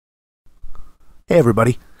Hey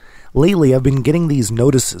everybody. Lately I've been getting these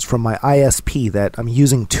notices from my ISP that I'm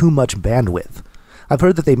using too much bandwidth. I've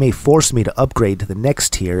heard that they may force me to upgrade to the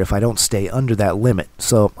next tier if I don't stay under that limit,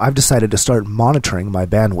 so I've decided to start monitoring my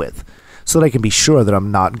bandwidth so that I can be sure that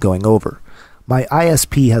I'm not going over. My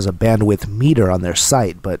ISP has a bandwidth meter on their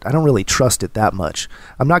site, but I don't really trust it that much.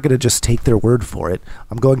 I'm not going to just take their word for it.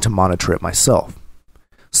 I'm going to monitor it myself.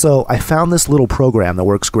 So I found this little program that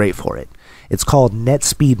works great for it. It's called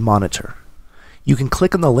NetSpeedMonitor. You can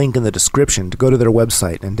click on the link in the description to go to their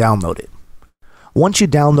website and download it. Once you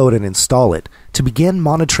download and install it, to begin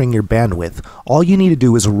monitoring your bandwidth, all you need to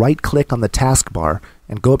do is right-click on the taskbar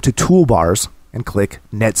and go up to Toolbars and click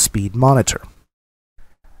NetSpeedMonitor.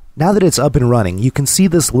 Now that it's up and running, you can see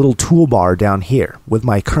this little toolbar down here with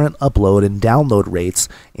my current upload and download rates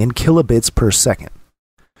in kilobits per second.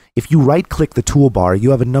 If you right-click the toolbar, you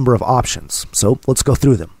have a number of options, so let's go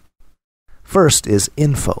through them. First is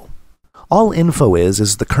Info. All info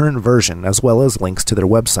is the current version as well as links to their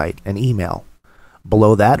website and email.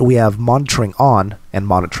 Below that, we have monitoring on and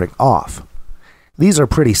monitoring off. These are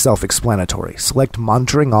pretty self-explanatory. Select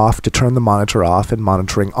monitoring off to turn the monitor off and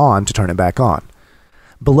monitoring on to turn it back on.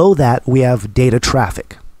 Below that, we have data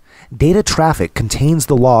traffic. Data traffic contains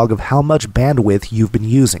the log of how much bandwidth you've been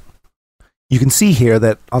using. You can see here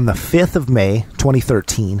that on the 5th of May,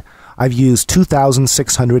 2013, I've used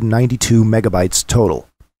 2,692 megabytes total.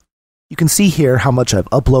 You can see here how much I've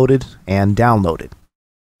uploaded and downloaded.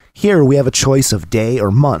 Here we have a choice of day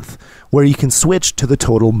or month, where you can switch to the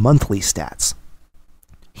total monthly stats.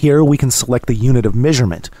 Here we can select the unit of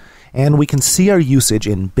measurement, and we can see our usage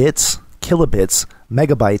in bits, kilobits,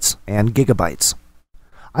 megabytes, and gigabytes.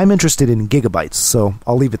 I'm interested in gigabytes, so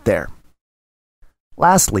I'll leave it there.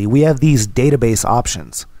 Lastly, we have these database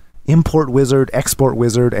options: Import Wizard, Export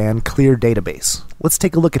Wizard, and Clear Database. Let's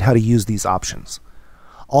take a look at how to use these options.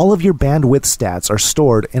 All of your bandwidth stats are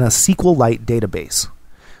stored in a SQLite database.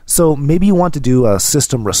 So maybe you want to do a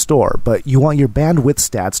system restore, but you want your bandwidth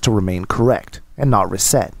stats to remain correct and not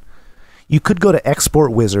reset. You could go to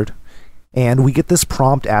Export Wizard, and we get this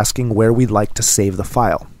prompt asking where we'd like to save the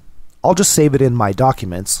file. I'll just save it in my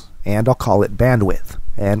documents, and I'll call it bandwidth,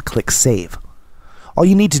 and click Save. All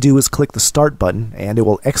you need to do is click the Start button, and it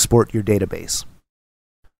will export your database.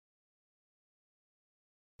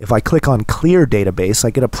 If I click on Clear Database, I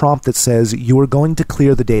get a prompt that says, "You are going to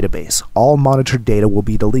clear the database. All monitored data will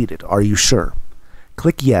be deleted. Are you sure?"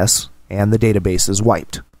 Click Yes, and the database is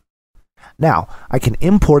wiped. Now, I can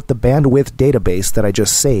import the bandwidth database that I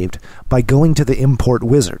just saved by going to the Import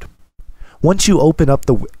Wizard. Once you open up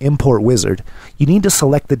the Import Wizard, you need to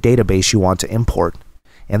select the database you want to import,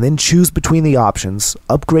 and then choose between the options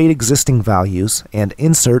Upgrade Existing Values and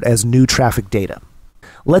Insert as New Traffic Data.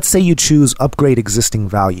 Let's say you choose Upgrade Existing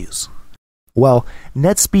Values. Well,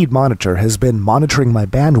 NetSpeedMonitor has been monitoring my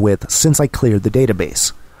bandwidth since I cleared the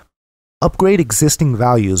database. Upgrade Existing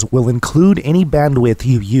Values will include any bandwidth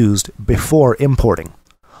you used before importing,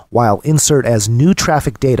 while Insert as New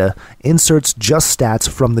Traffic Data inserts just stats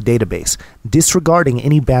from the database, disregarding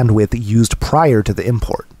any bandwidth used prior to the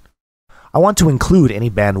import. I want to include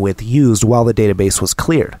any bandwidth used while the database was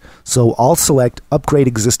cleared, so I'll select Upgrade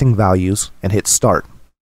Existing Values and hit Start.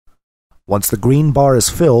 Once the green bar is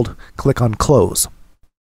filled, click on Close.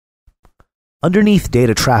 Underneath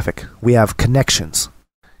Data Traffic, we have Connections.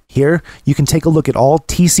 Here, you can take a look at all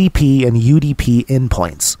TCP and UDP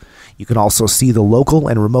endpoints. You can also see the local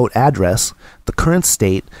and remote address, the current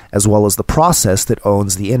state, as well as the process that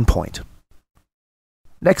owns the endpoint.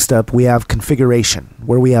 Next up, we have Configuration,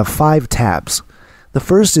 where we have 5 tabs. The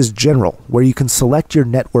first is General, where you can select your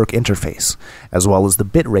network interface, as well as the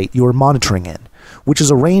bitrate you are monitoring in, which is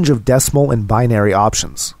a range of decimal and binary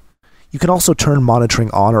options. You can also turn monitoring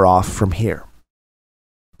on or off from here.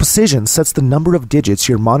 Precision sets the number of digits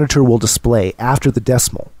your monitor will display after the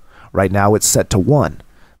decimal. Right now it's set to 1,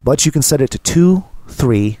 but you can set it to 2,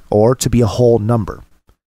 3, or to be a whole number.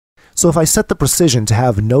 So if I set the precision to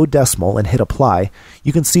have no decimal and hit Apply,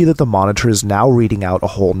 you can see that the monitor is now reading out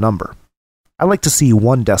a whole number. I like to see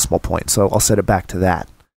 1 decimal point, so I'll set it back to that.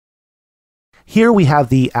 Here we have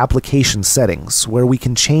the application settings, where we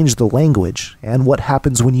can change the language and what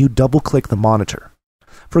happens when you double-click the monitor.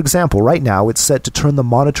 For example, right now it's set to turn the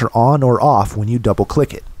monitor on or off when you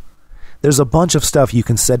double-click it. There's a bunch of stuff you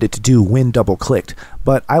can set it to do when double-clicked,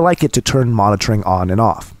 but I like it to turn monitoring on and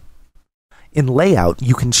off. In Layout,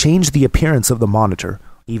 you can change the appearance of the monitor,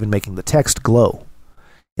 even making the text glow.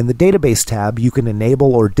 In the Database tab, you can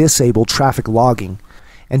enable or disable traffic logging,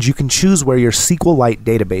 and you can choose where your SQLite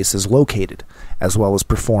database is located, as well as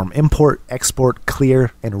perform import, export,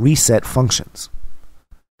 clear, and reset functions.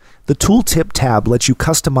 The Tooltip tab lets you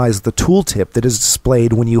customize the tooltip that is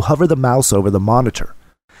displayed when you hover the mouse over the monitor.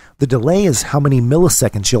 The delay is how many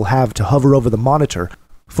milliseconds you'll have to hover over the monitor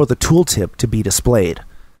for the tooltip to be displayed.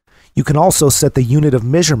 You can also set the unit of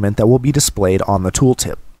measurement that will be displayed on the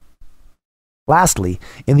tooltip. Lastly,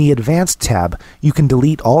 in the Advanced tab, you can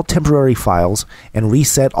delete all temporary files and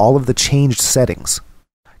reset all of the changed settings.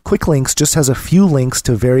 Quick Links just has a few links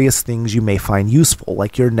to various things you may find useful,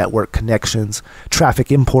 like your network connections,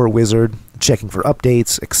 traffic import wizard, checking for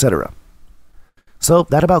updates, etc. So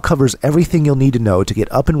that about covers everything you'll need to know to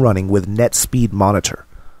get up and running with NetSpeedMonitor.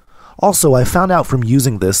 Also, I found out from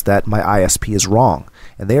using this that my ISP is wrong,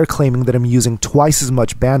 and they are claiming that I'm using twice as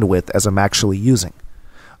much bandwidth as I'm actually using.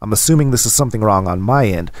 I'm assuming this is something wrong on my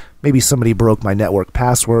end. Maybe somebody broke my network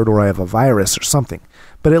password or I have a virus or something.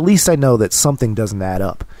 But at least I know that something doesn't add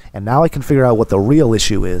up, and now I can figure out what the real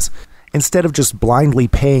issue is, instead of just blindly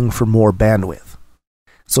paying for more bandwidth.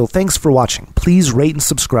 So thanks for watching. Please rate and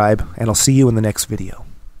subscribe, and I'll see you in the next video.